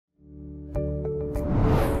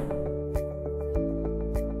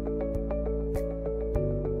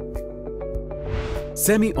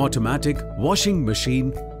Semi-automatic washing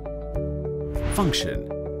machine. Function.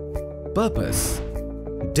 Purpose.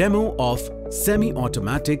 Demo of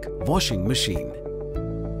semi-automatic washing machine.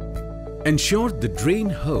 Ensure the drain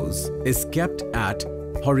hose is kept at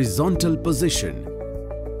horizontal position.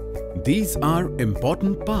 These are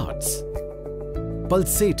important parts: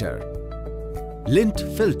 pulsator, lint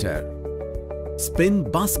filter, spin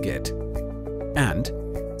basket and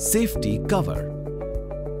safety cover.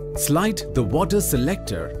 Slide the water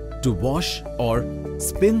selector to wash or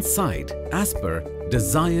spin side as per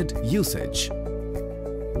desired usage.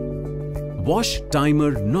 Wash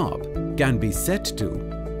timer knob can be set to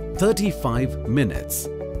 35 minutes.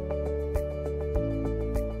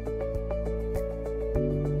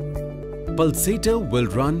 Pulsator will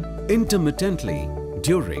run intermittently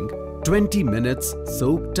during 20 minutes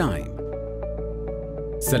soak time.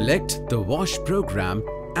 Select the wash program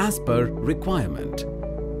as per requirement: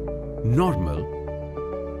 normal,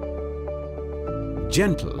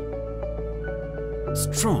 gentle,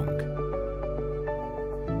 strong.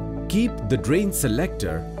 Keep the drain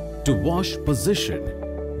selector to wash position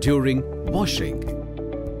during washing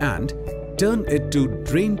and turn it to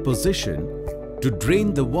drain position to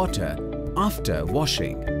drain the water after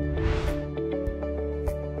washing.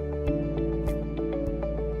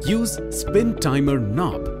 Use spin timer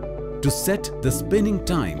knob to set the spinning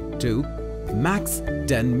time to max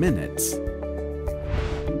 10 minutes.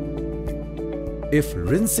 If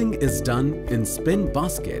rinsing is done in spin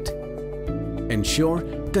basket, ensure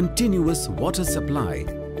continuous water supply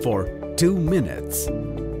for 2 minutes.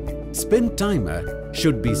 Spin timer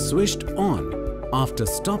should be switched on after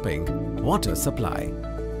stopping water supply.